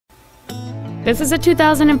This is a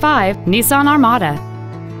 2005 Nissan Armada.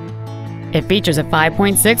 It features a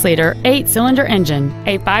 5.6-liter, 8-cylinder engine,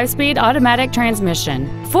 a 5-speed automatic transmission,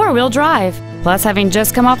 4-wheel drive. Plus, having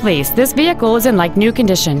just come off lease, this vehicle is in like new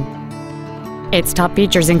condition. Its top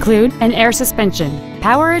features include an air suspension,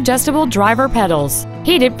 power-adjustable driver pedals,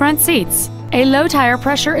 heated front seats, a low tire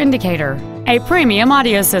pressure indicator, a premium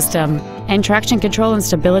audio system, and traction control and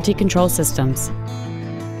stability control systems.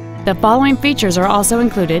 The following features are also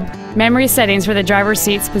included: memory settings for the driver's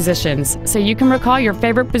seat's positions, so you can recall your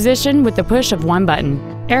favorite position with the push of one button,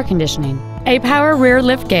 air conditioning, a power rear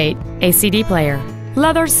liftgate, a CD player,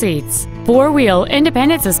 leather seats, 4-wheel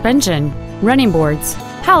independent suspension, running boards,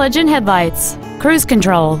 halogen headlights, cruise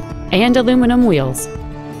control, and aluminum wheels.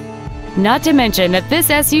 Not to mention that this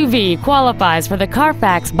SUV qualifies for the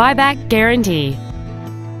Carfax buyback guarantee.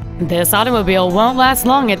 This automobile won't last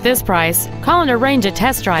long at this price. Call and arrange a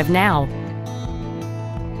test drive now.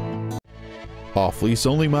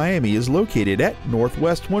 OffLeaseOnly Miami is located at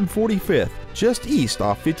Northwest 145th, just east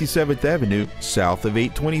off 57th Avenue, south of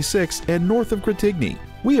 826, and north of Cretigny.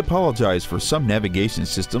 We apologize for some navigation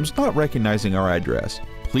systems not recognizing our address.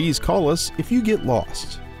 Please call us if you get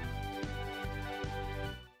lost.